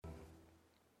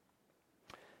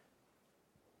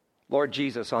Lord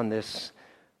Jesus, on this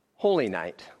holy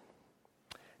night,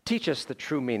 teach us the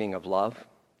true meaning of love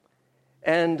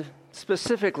and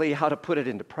specifically how to put it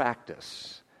into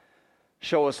practice.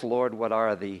 Show us, Lord, what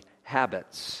are the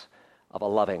habits of a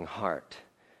loving heart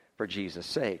for Jesus'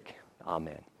 sake.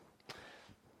 Amen.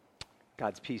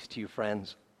 God's peace to you,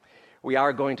 friends. We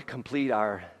are going to complete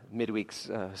our midweek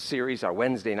series, our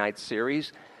Wednesday night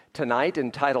series, tonight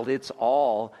entitled It's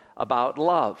All About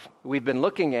Love. We've been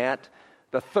looking at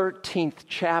the 13th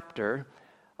chapter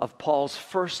of Paul's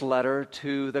first letter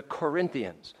to the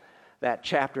Corinthians. That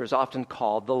chapter is often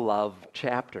called the love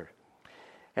chapter.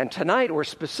 And tonight we're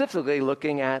specifically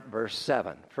looking at verse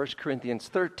 7, 1 Corinthians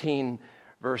 13,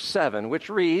 verse 7, which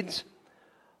reads,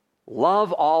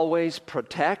 "Love always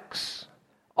protects,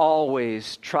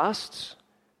 always trusts,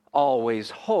 always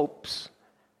hopes,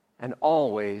 and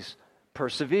always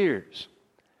perseveres."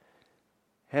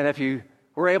 And if you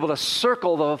were able to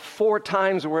circle the 4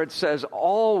 times where it says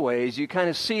always, you kind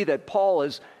of see that Paul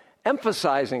is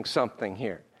emphasizing something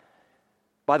here.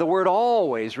 By the word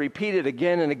always, repeated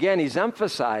again and again, he's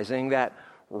emphasizing that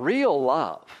real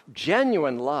love,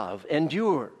 genuine love,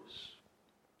 endures.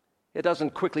 It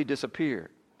doesn't quickly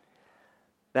disappear.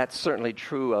 That's certainly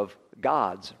true of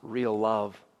God's real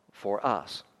love for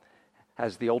us.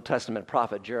 As the Old Testament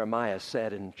prophet Jeremiah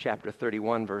said in chapter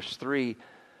 31, verse 3,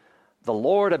 "The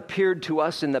Lord appeared to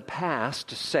us in the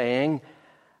past, saying,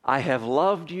 I have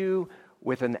loved you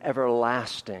with an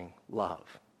everlasting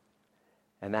love."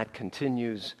 And that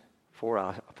continues for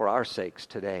our sakes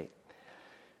today.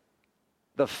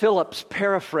 The Phillips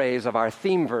paraphrase of our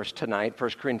theme verse tonight,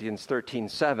 1 Corinthians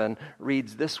 13:7,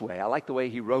 reads this way. I like the way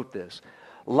he wrote this.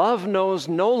 "Love knows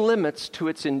no limits to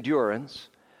its endurance,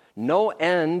 no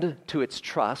end to its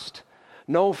trust,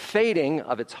 no fading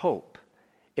of its hope.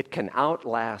 It can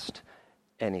outlast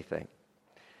anything."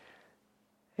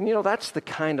 And that's the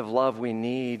kind of love we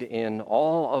need in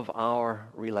all of our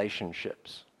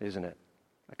relationships, isn't it?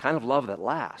 A kind of love that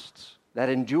lasts, that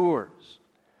endures.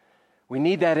 We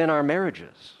need that in our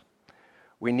marriages.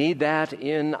 We need that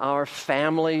in our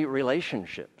family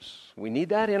relationships. We need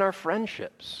that in our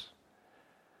friendships.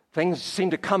 Things seem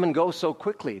to come and go so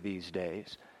quickly these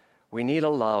days. We need a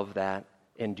love that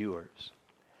endures.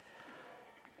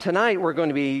 Tonight we're going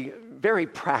to be very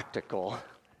practical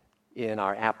in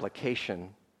our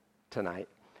application tonight.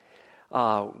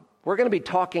 We're going to be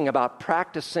talking about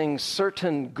practicing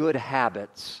certain good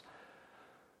habits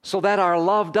so that our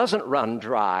love doesn't run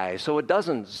dry, so it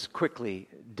doesn't quickly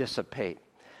dissipate.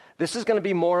 This is going to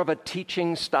be more of a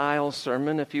teaching style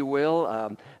sermon, if you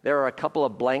will. There are a couple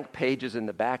of blank pages in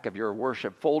the back of your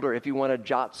worship folder if you want to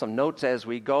jot some notes as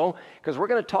we go, because we're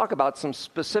going to talk about some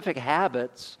specific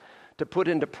habits to put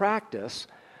into practice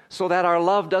so that our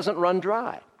love doesn't run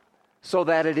dry, so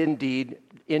that it indeed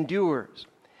endures.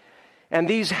 And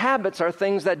these habits are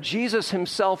things that Jesus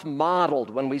himself modeled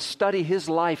when we study his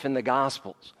life in the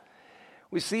Gospels.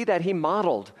 We see that he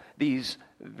modeled these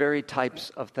very types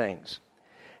of things.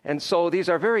 And so these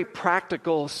are very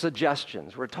practical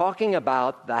suggestions. We're talking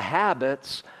about the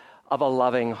habits of a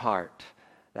loving heart.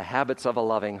 The habits of a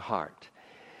loving heart.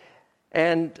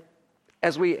 And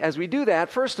as we do that,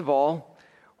 first of all,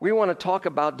 we want to talk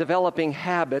about developing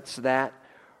habits that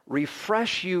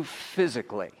refresh you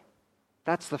physically.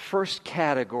 That's the first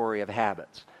category of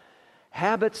habits.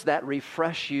 Habits that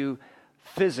refresh you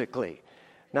physically.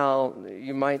 Now,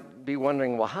 you might be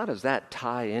wondering, well, how does that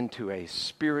tie into a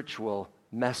spiritual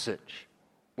message?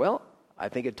 Well, I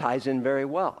think it ties in very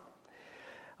well.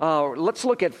 Let's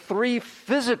look at 3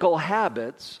 physical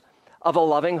habits of a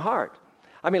loving heart.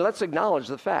 Let's acknowledge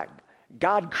the fact.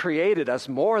 God created us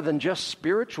more than just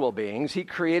spiritual beings. He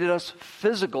created us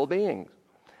physical beings.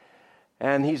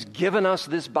 And he's given us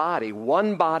this body,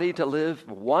 one body to live,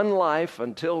 one life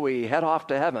until we head off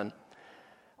to heaven.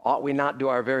 Ought we not do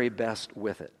our very best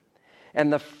with it?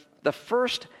 And the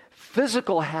first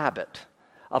physical habit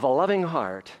of a loving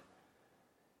heart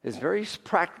is, very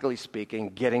practically speaking,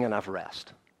 getting enough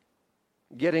rest.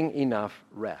 Getting enough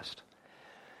rest.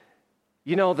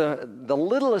 The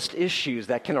littlest issues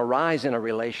that can arise in a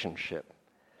relationship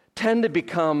tend to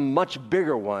become much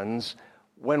bigger ones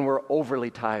when we're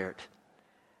overly tired.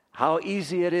 How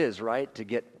easy it is, right, to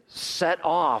get set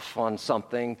off on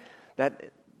something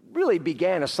that really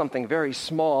began as something very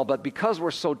small, but because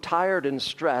we're so tired and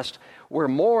stressed, we're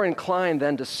more inclined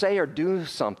then to say or do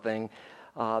something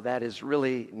that is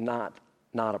really not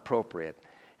appropriate,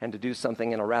 and to do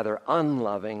something in a rather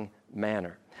unloving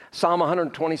manner. Psalm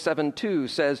 127:2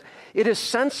 says, "It is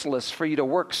senseless for you to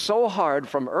work so hard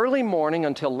from early morning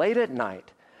until late at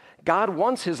night. God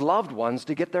wants his loved ones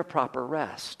to get their proper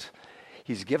rest."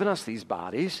 He's given us these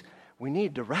bodies. we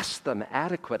need to rest them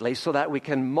adequately so that we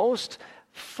can most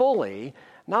fully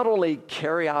not only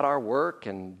carry out our work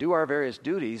and do our various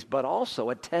duties, but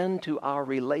also attend to our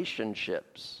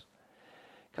relationships.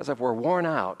 Because if we're worn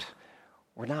out,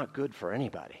 we're not good for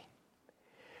anybody.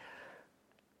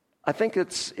 I think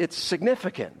it's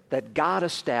significant that God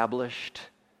established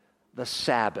the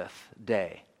Sabbath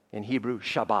day, in Hebrew,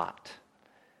 Shabbat,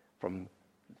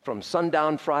 from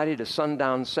sundown Friday to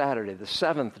sundown Saturday, the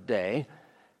seventh day,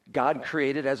 God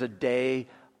created as a day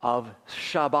of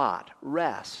Shabbat,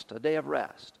 rest, a day of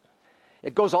rest.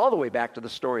 It goes all the way back to the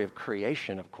story of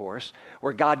creation, of course,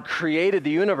 where God created the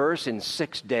universe in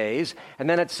 6 days, and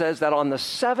then it says that on the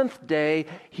seventh day,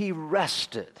 he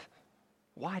rested.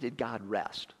 Why did God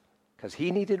rest? Because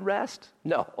he needed rest?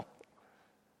 No.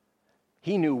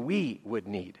 He knew we would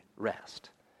need rest.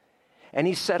 And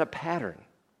he set a pattern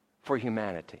for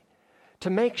humanity to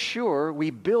make sure we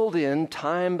build in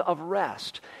time of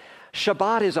rest.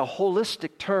 Shabbat is a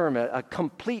holistic term, a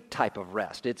complete type of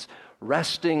rest. It's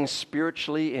resting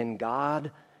spiritually in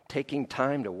God, taking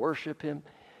time to worship him,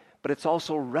 but it's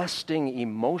also resting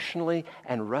emotionally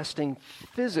and resting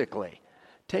physically,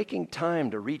 taking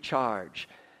time to recharge.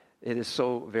 It is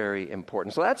so very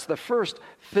important. So that's the first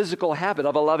physical habit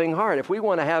of a loving heart. If we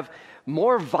want to have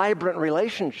more vibrant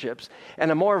relationships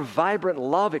and a more vibrant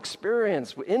love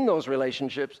experience in those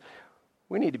relationships,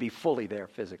 we need to be fully there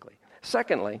physically.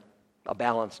 Secondly, a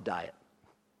balanced diet.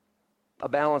 A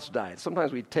balanced diet.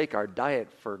 Sometimes we take our diet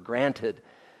for granted.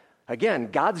 Again,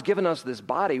 God's given us this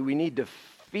body. We need to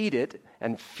feed it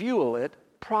and fuel it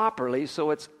properly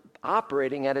so it's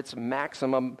operating at its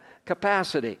maximum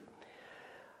capacity.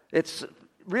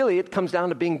 It comes down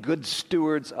to being good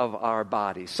stewards of our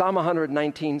body. Psalm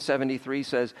 119:73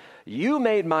 says, "You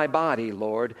made my body,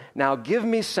 Lord. Now give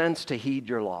me sense to heed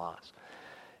your laws."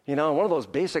 You know, one of those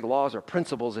basic laws or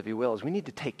principles, if you will, is we need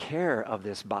to take care of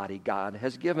this body God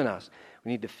has given us.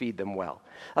 We need to feed them well.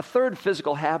 A third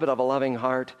physical habit of a loving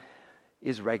heart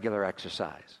is regular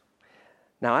exercise.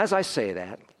 Now, as I say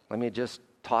that, let me just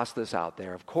toss this out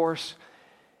there. Of course,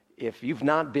 if you've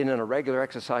not been in a regular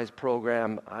exercise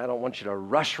program, I don't want you to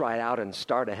rush right out and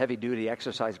start a heavy-duty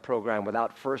exercise program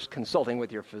without first consulting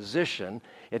with your physician.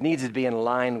 It needs to be in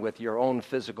line with your own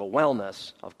physical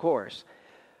wellness, of course.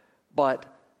 But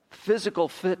physical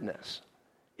fitness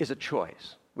is a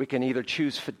choice. We can either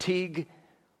choose fatigue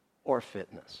or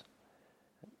fitness.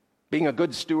 Being a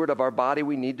good steward of our body,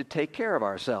 we need to take care of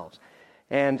ourselves.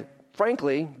 And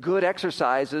frankly, good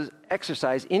exercise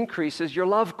increases your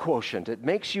love quotient. It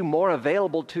makes you more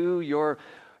available to your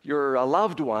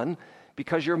loved one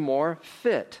because you're more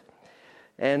fit.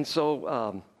 And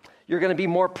so you're going to be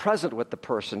more present with the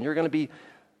person. You're going to be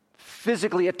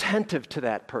physically attentive to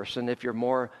that person if you're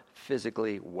more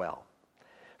physically well.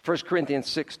 1 Corinthians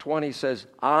 6:20 says,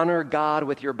 honor God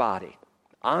with your body.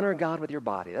 Honor God with your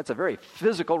body. That's a very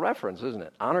physical reference, isn't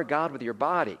it? Honor God with your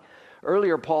body.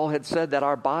 Earlier, Paul had said that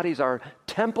our bodies are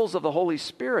temples of the Holy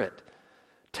Spirit,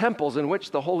 temples in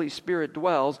which the Holy Spirit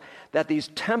dwells, that these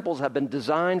temples have been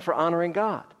designed for honoring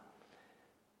God.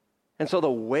 And so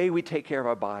the way we take care of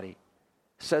our body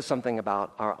says something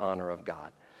about our honor of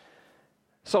God.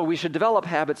 So we should develop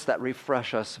habits that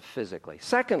refresh us physically.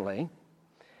 Secondly,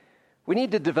 we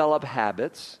need to develop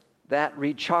habits that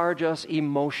recharge us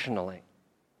emotionally.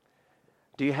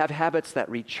 Do you have habits that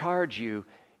recharge you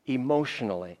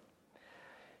emotionally?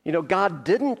 You know, God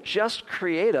didn't just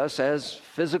create us as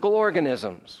physical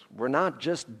organisms. We're not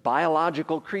just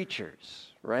biological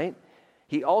creatures, right?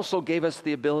 He also gave us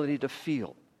the ability to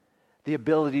feel, the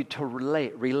ability to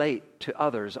relate to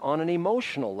others on an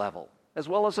emotional level, as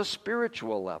well as a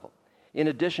spiritual level, in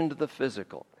addition to the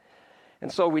physical.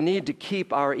 And so we need to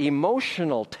keep our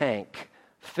emotional tank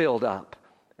filled up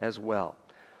as well.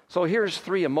 So here's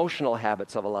 3 emotional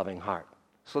habits of a loving heart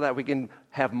so that we can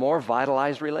have more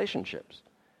vitalized relationships.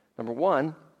 Number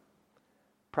 1,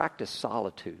 practice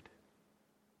solitude.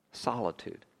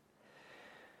 Solitude.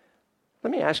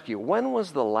 Let me ask you, when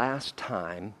was the last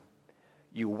time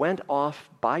you went off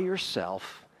by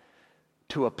yourself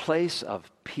to a place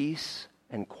of peace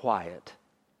and quiet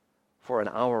for an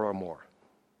hour or more?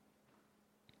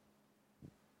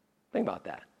 Think about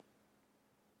that.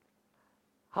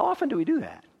 How often do we do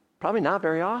that? Probably not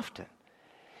very often.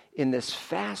 In this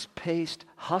fast-paced,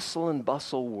 hustle and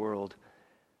bustle world,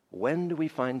 when do we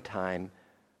find time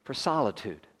for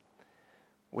solitude?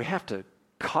 We have to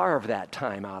carve that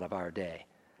time out of our day,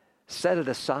 set it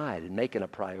aside and make it a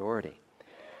priority.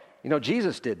 You know,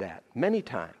 Jesus did that many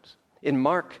times. In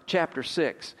Mark chapter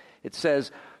 6, it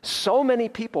says, so many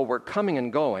people were coming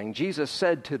and going, Jesus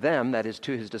said to them, that is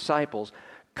to his disciples,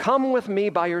 Come with me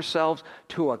by yourselves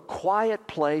to a quiet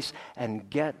place and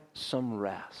get some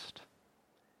rest.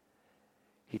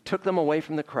 He took them away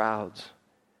from the crowds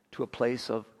to a place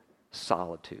of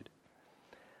solitude.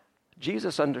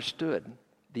 Jesus understood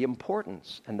the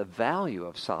importance and the value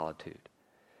of solitude.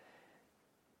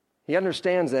 He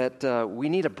understands that we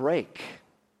need a break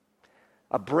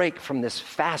from this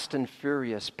fast and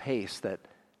furious pace that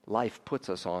life puts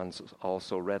us on all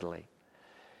so readily.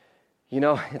 You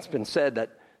know, it's been said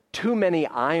that too many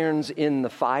irons in the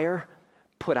fire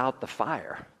put out the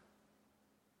fire.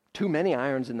 Too many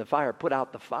irons in the fire put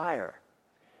out the fire.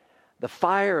 The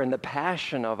fire and the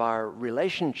passion of our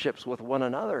relationships with one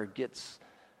another gets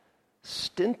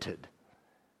stinted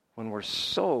when we're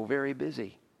so very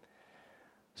busy.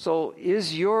 So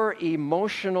is your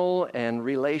emotional and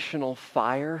relational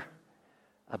fire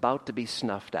about to be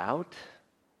snuffed out?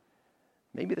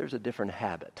 Maybe there's a different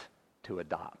habit to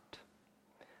adopt.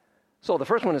 So the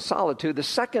first one is solitude. The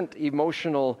second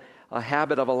emotional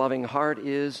habit of a loving heart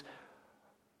is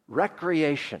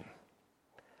recreation.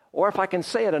 Or if I can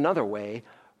say it another way,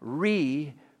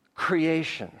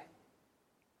 recreation.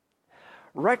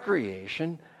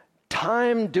 Recreation,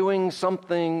 time doing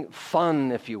something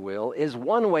fun, if you will, is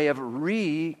one way of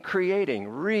recreating,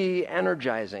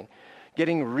 re-energizing,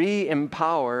 getting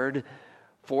re-empowered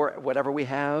for whatever we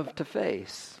have to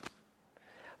face.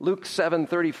 Luke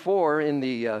 7:34 in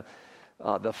the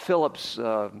Phillips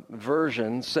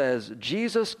version says,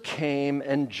 Jesus came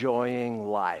enjoying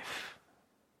life.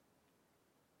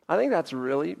 I think that's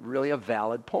really, really a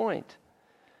valid point.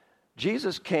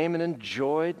 Jesus came and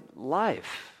enjoyed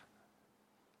life.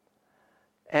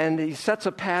 And he sets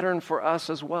a pattern for us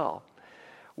as well.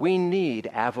 We need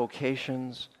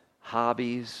avocations,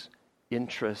 hobbies,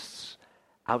 interests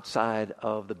outside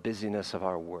of the busyness of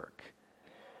our work.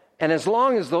 And as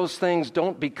long as those things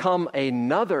don't become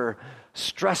another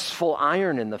stressful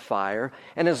iron in the fire,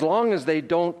 and as long as they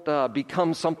don't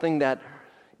become something that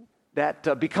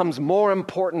becomes more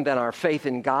important than our faith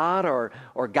in God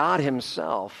or God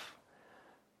himself,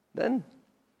 then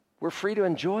we're free to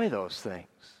enjoy those things,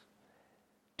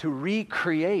 to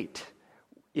recreate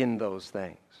in those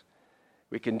things.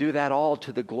 We can do that all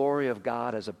to the glory of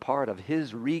God as a part of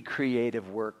his recreative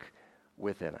work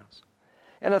within us.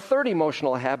 And a third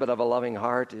emotional habit of a loving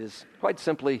heart is quite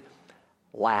simply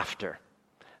laughter.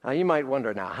 Now you might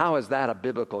wonder, now how is that a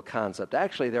biblical concept?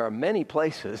 Actually, there are many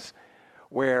places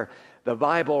where the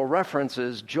Bible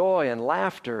references joy and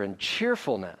laughter and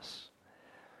cheerfulness.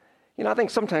 You know, I think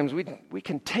sometimes we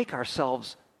can take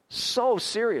ourselves so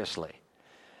seriously.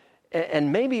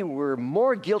 And maybe we're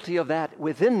more guilty of that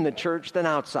within the church than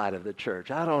outside of the church.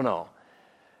 I don't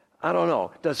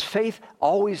know. Does faith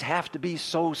always have to be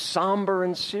so somber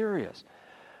and serious?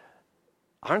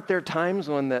 Aren't there times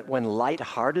when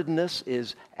lightheartedness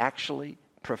is actually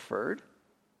preferred?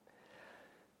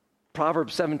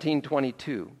 Proverbs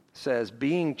 17:22 says,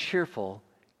 being cheerful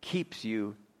keeps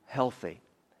you healthy.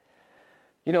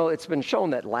 You know, it's been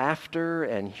shown that laughter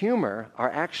and humor are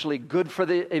actually good for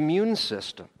the immune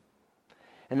system.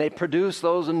 And they produce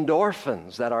those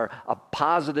endorphins that are a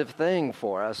positive thing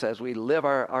for us as we live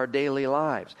our daily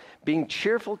lives. Being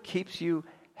cheerful keeps you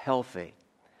healthy.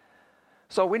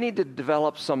 So we need to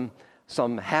develop some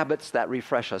habits that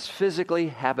refresh us physically,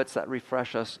 habits that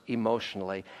refresh us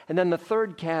emotionally. And then the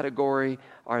third category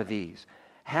are these: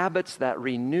 habits that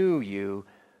renew you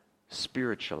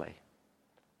spiritually.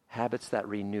 Habits that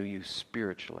renew you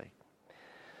spiritually.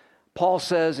 Paul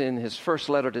says in his first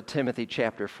letter to Timothy,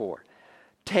 chapter 4,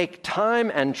 take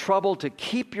time and trouble to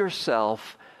keep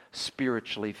yourself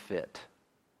spiritually fit.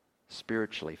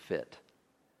 Spiritually fit.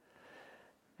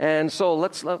 And so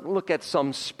let's look at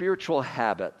some spiritual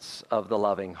habits of the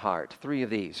loving heart. 3 of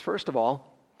these. First of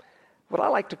all, what I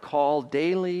like to call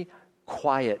daily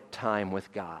quiet time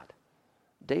with God.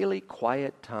 Daily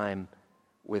quiet time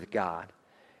with God.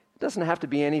 It doesn't have to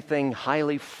be anything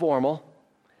highly formal.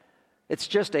 It's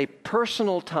just a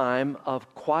personal time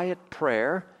of quiet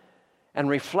prayer and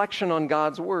reflection on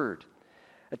God's Word.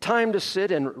 A time to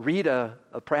sit and read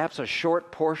perhaps a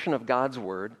short portion of God's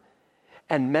Word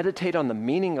and meditate on the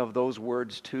meaning of those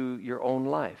words to your own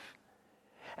life.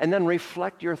 And then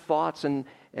reflect your thoughts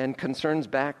and concerns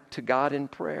back to God in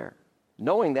prayer,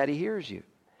 knowing that He hears you.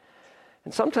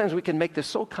 And sometimes we can make this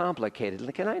so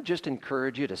complicated. Can I just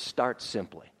encourage you to start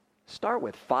simply? Start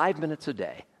with 5 minutes a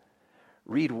day.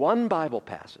 Read one Bible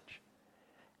passage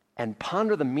and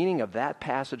ponder the meaning of that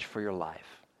passage for your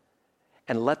life.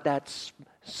 And let that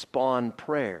spawn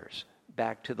prayers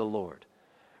back to the Lord.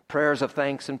 Prayers of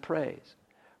thanks and praise.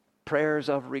 Prayers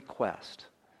of request.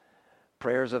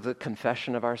 Prayers of the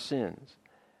confession of our sins.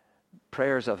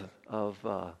 prayers of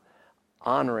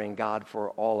honoring God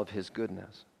for all of his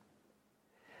goodness.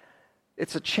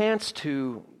 It's a chance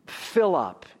to fill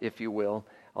up, if you will,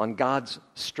 on God's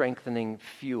strengthening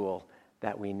fuel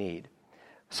that we need.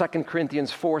 2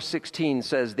 Corinthians 4:16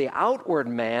 says, "The outward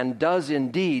man does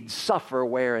indeed suffer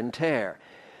wear and tear,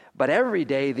 but every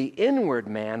day the inward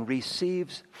man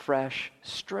receives fresh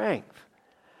strength."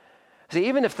 See,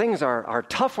 even if things are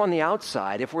tough on the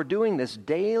outside, if we're doing this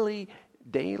daily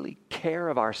care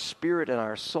of our spirit and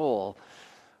our soul,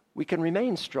 we can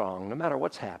remain strong no matter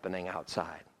what's happening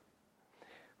outside.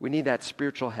 We need that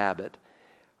spiritual habit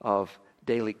of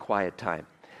daily quiet time.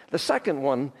 The second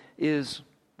one is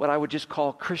what I would just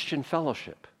call Christian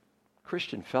fellowship.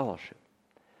 Christian fellowship.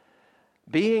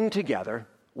 Being together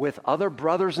with other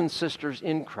brothers and sisters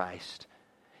in Christ,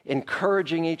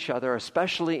 encouraging each other,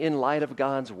 especially in light of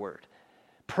God's word,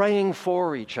 praying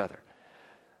for each other,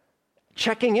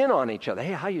 checking in on each other.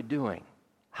 Hey, how you doing?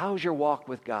 How's your walk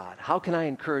with God? How can I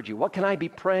encourage you? What can I be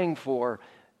praying for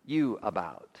you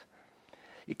about?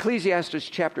 Ecclesiastes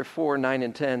chapter 4, 9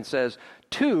 and 10 says,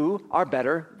 "Two are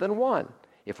better than one.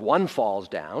 If one falls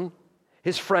down,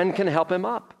 his friend can help him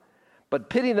up. But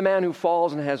pity the man who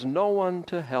falls and has no one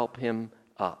to help him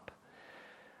up."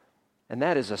 And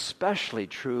that is especially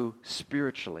true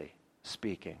spiritually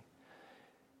speaking.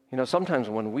 You know, sometimes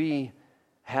when we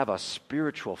have a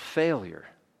spiritual failure,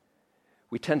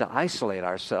 we tend to isolate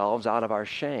ourselves out of our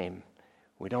shame.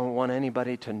 We don't want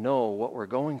anybody to know what we're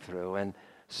going through, and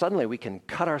suddenly we can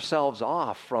cut ourselves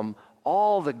off from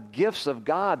all the gifts of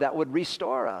God that would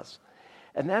restore us.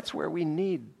 And that's where we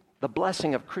need the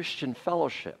blessing of Christian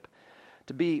fellowship,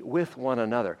 to be with one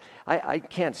another. I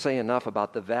can't say enough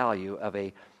about the value of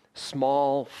a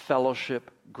small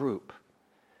fellowship group.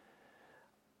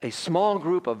 A small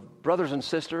group of brothers and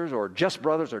sisters, or just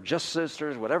brothers or just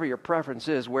sisters, whatever your preference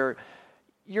is, where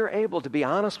you're able to be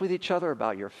honest with each other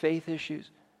about your faith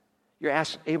issues. You're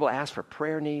able to ask for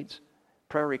prayer needs,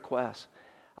 prayer requests.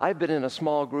 I've been in a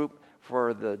small group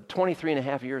for the 23 and a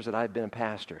half years that I've been a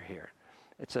pastor here.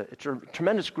 It's a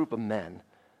tremendous group of men.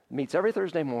 It meets every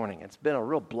Thursday morning. It's been a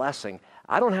real blessing.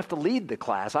 I don't have to lead the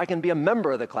class. I can be a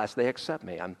member of the class. They accept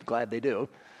me. I'm glad they do.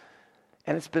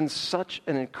 And it's been such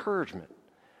an encouragement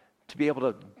to be able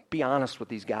to be honest with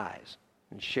these guys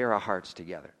and share our hearts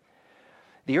together.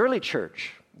 The early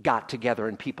church got together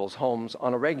in people's homes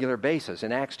on a regular basis.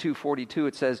 In Acts 2:42,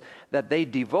 it says that they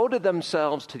devoted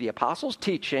themselves to the apostles'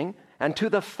 teaching and to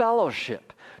the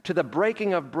fellowship, to the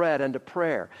breaking of bread and to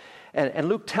prayer. And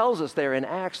Luke tells us there in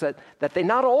Acts that they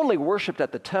not only worshiped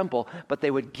at the temple, but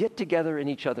they would get together in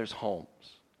each other's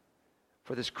homes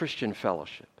for this Christian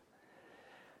fellowship.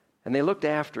 And they looked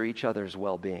after each other's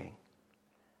well-being.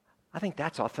 I think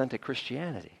that's authentic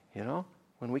Christianity, you know,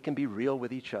 when we can be real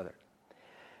with each other.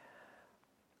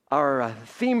 Our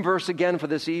theme verse again for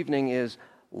this evening is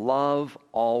love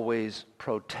always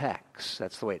protects.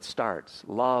 That's the way it starts.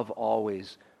 Love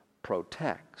always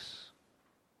protects.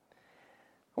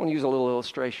 I want to use a little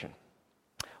illustration.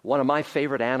 One of my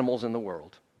favorite animals in the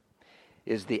world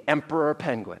is the emperor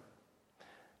penguin.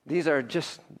 These are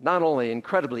just not only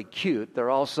incredibly cute, they're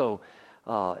also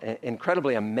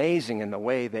incredibly amazing in the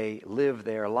way they live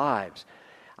their lives.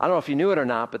 I don't know if you knew it or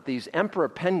not, but these emperor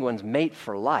penguins mate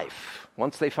for life.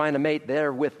 Once they find a mate,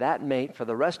 they're with that mate for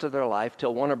the rest of their life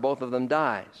till one or both of them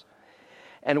dies.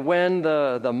 And when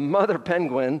the mother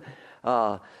penguin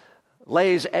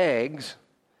lays eggs,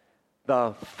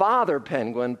 the father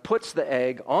penguin puts the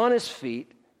egg on his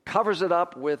feet, covers it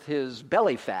up with his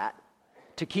belly fat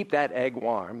to keep that egg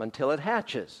warm until it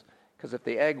hatches. Because if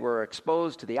the egg were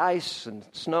exposed to the ice and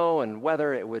snow and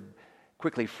weather, it would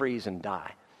quickly freeze and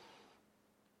die.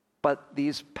 But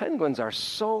these penguins are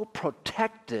so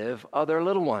protective of their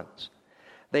little ones.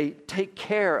 They take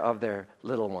care of their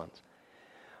little ones.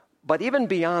 But even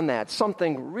beyond that,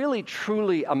 something really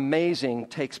truly amazing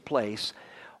takes place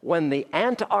when the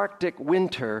Antarctic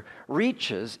winter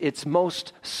reaches its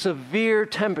most severe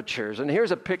temperatures. And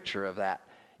here's a picture of that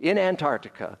in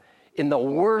Antarctica, in the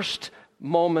worst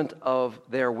moment of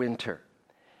their winter.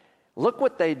 Look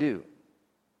what they do.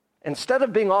 Instead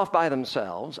of being off by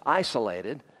themselves,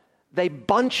 isolated, they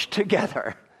bunch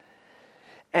together.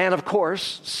 And of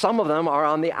course, some of them are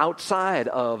on the outside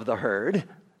of the herd,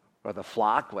 or the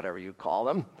flock, whatever you call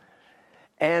them.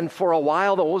 And for a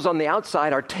while, those on the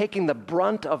outside are taking the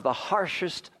brunt of the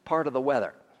harshest part of the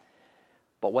weather.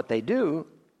 But what they do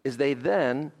is they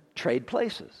then trade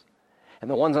places. And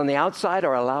the ones on the outside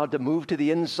are allowed to move to the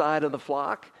inside of the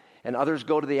flock, and others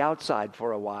go to the outside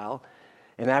for a while.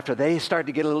 And after they start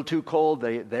to get a little too cold,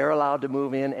 they're allowed to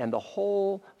move in, and the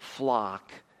whole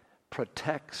flock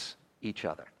protects each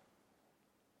other.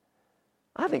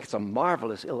 I think it's a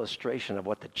marvelous illustration of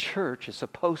what the church is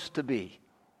supposed to be.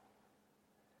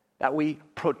 That we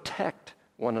protect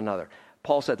one another.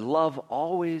 Paul said, love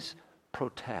always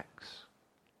protects.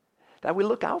 That we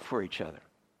look out for each other.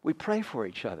 We pray for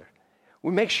each other.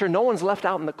 We make sure no one's left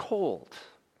out in the cold.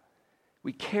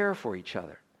 We care for each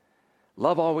other.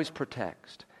 Love always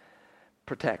protects.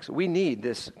 We need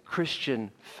this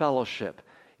Christian fellowship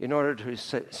in order to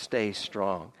stay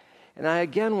strong. And I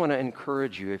again want to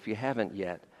encourage you, if you haven't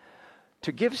yet,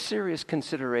 to give serious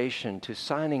consideration to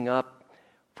signing up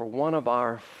for one of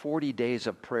our 40 days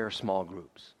of prayer small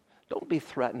groups. Don't be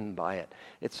threatened by it.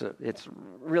 It's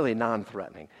really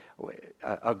non-threatening.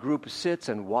 A group sits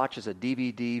and watches a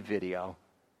DVD video,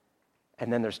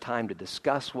 and then there's time to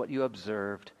discuss what you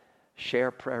observed,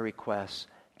 share prayer requests,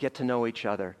 get to know each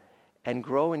other, and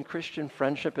grow in Christian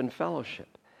friendship and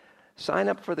fellowship. Sign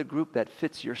up for the group that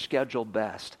fits your schedule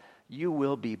best. You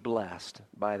will be blessed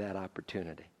by that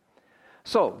opportunity.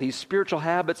 So, these spiritual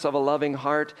habits of a loving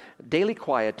heart, daily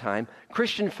quiet time,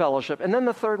 Christian fellowship, and then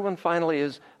the third one finally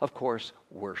is, of course,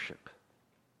 worship.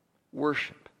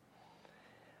 Worship.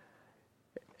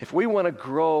 If we want to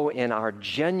grow in our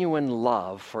genuine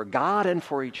love for God and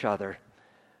for each other,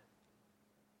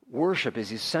 worship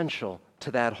is essential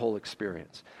to that whole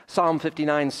experience. Psalm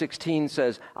 59:16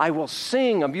 says, I will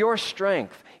sing of your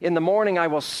strength. In the morning I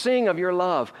will sing of your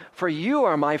love, for you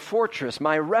are my fortress,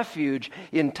 my refuge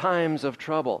in times of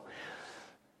trouble.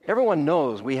 Everyone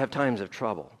knows we have times of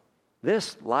trouble.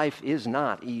 This life is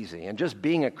not easy, and just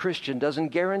being a Christian doesn't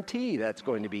guarantee that's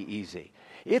going to be easy.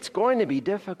 It's going to be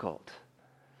difficult.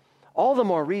 All the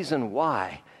more reason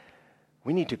why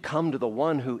we need to come to the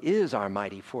one who is our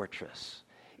mighty fortress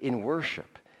in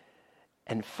worship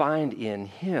and find in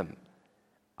him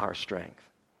our strength.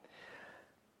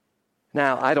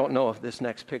 Now, I don't know if this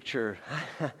next picture,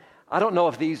 I don't know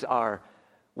if these are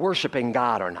worshiping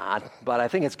God or not, but I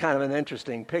think it's kind of an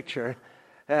interesting picture.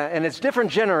 And it's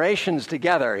different generations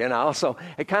together, so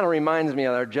it kind of reminds me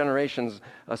of our generations,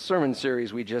 a sermon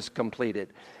series we just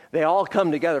completed. They all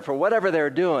come together for whatever they're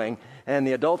doing, and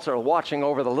the adults are watching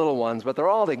over the little ones, but they're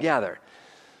all together.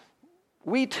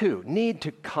 We too need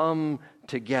to come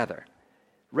together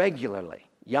regularly,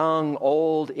 young,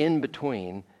 old, in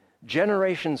between,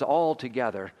 generations all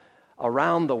together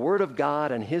around the Word of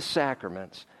God and His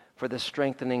sacraments for the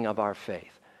strengthening of our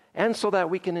faith, and so that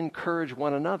we can encourage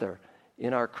one another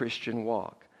in our Christian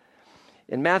walk.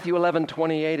 In Matthew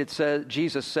 11:28,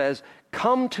 Jesus says,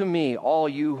 "Come to me, all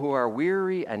you who are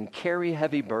weary and carry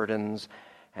heavy burdens,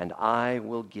 and I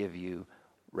will give you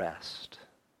rest."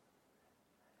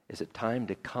 Is it time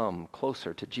to come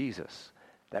closer to Jesus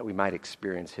that we might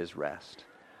experience His rest?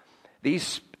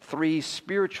 These three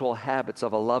spiritual habits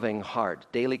of a loving heart,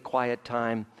 daily quiet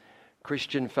time,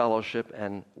 Christian fellowship,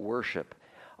 and worship,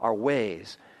 are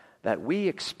ways that we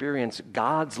experience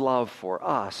God's love for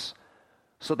us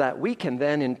so that we can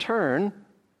then in turn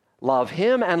love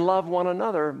Him and love one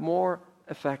another more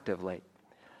effectively.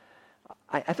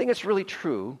 I think it's really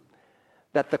true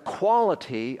that the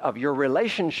quality of your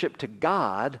relationship to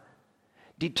God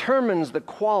determines the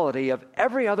quality of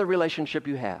every other relationship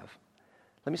you have.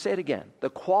 Let me say it again. The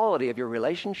quality of your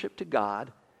relationship to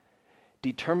God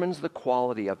determines the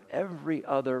quality of every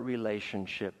other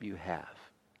relationship you have.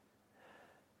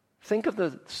 Think of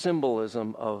the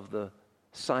symbolism of the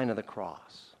sign of the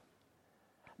cross.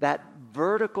 That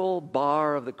vertical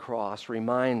bar of the cross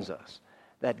reminds us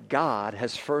that God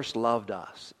has first loved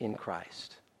us in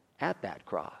Christ at that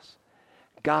cross.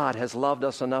 God has loved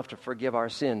us enough to forgive our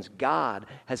sins. God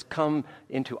has come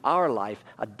into our life,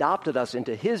 adopted us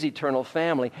into His eternal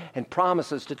family, and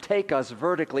promises to take us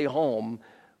vertically home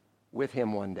with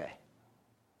Him one day.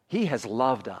 He has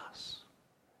loved us.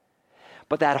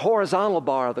 But that horizontal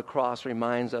bar of the cross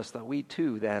reminds us that we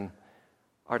too then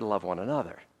are to love one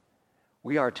another.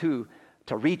 We are to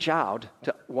reach out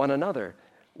to one another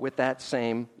with that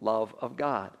same love of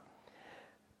God.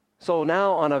 So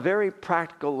now, on a very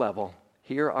practical level,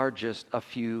 here are just a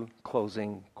few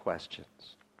closing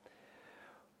questions.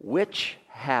 Which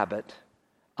habit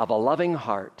of a loving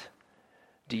heart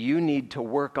do you need to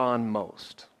work on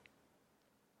most?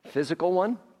 A physical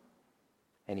one?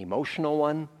 An emotional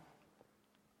one?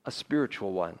 A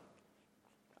spiritual one?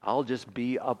 I'll just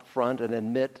be upfront and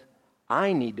admit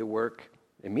I need to work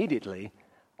immediately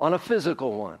on a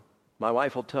physical one. My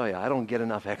wife will tell you, I don't get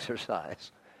enough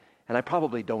exercise, and I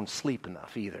probably don't sleep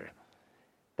enough either.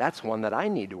 That's one that I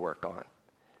need to work on.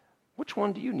 Which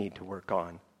one do you need to work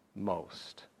on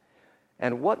most?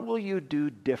 And what will you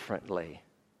do differently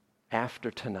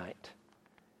after tonight?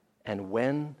 And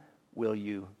when will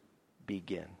you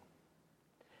begin?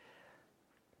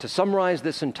 To summarize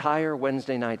this entire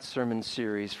Wednesday night sermon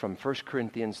series from 1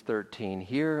 Corinthians 13,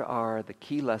 here are the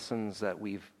key lessons that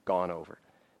we've gone over.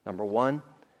 Number one,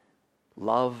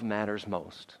 love matters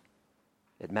most.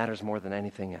 It matters more than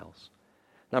anything else.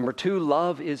 Number two,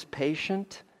 love is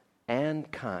patient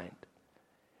and kind.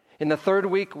 In the third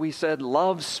week, we said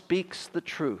love speaks the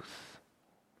truth.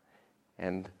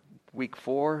 And week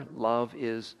 4, love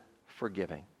is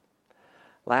forgiving.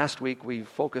 Last week, we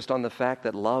focused on the fact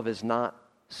that love is not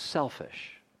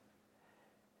selfish.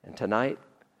 And tonight,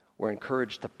 we're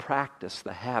encouraged to practice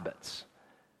the habits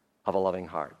of a loving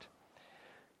heart.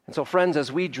 And so, friends,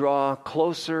 as we draw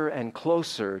closer and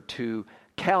closer to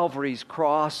Calvary's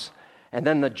cross and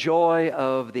then the joy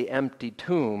of the empty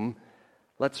tomb,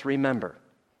 let's remember,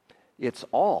 it's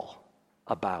all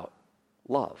about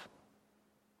love.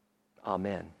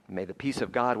 Amen. May the peace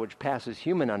of God, which passes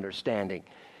human understanding,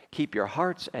 keep your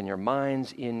hearts and your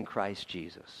minds in Christ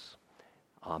Jesus.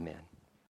 Amen.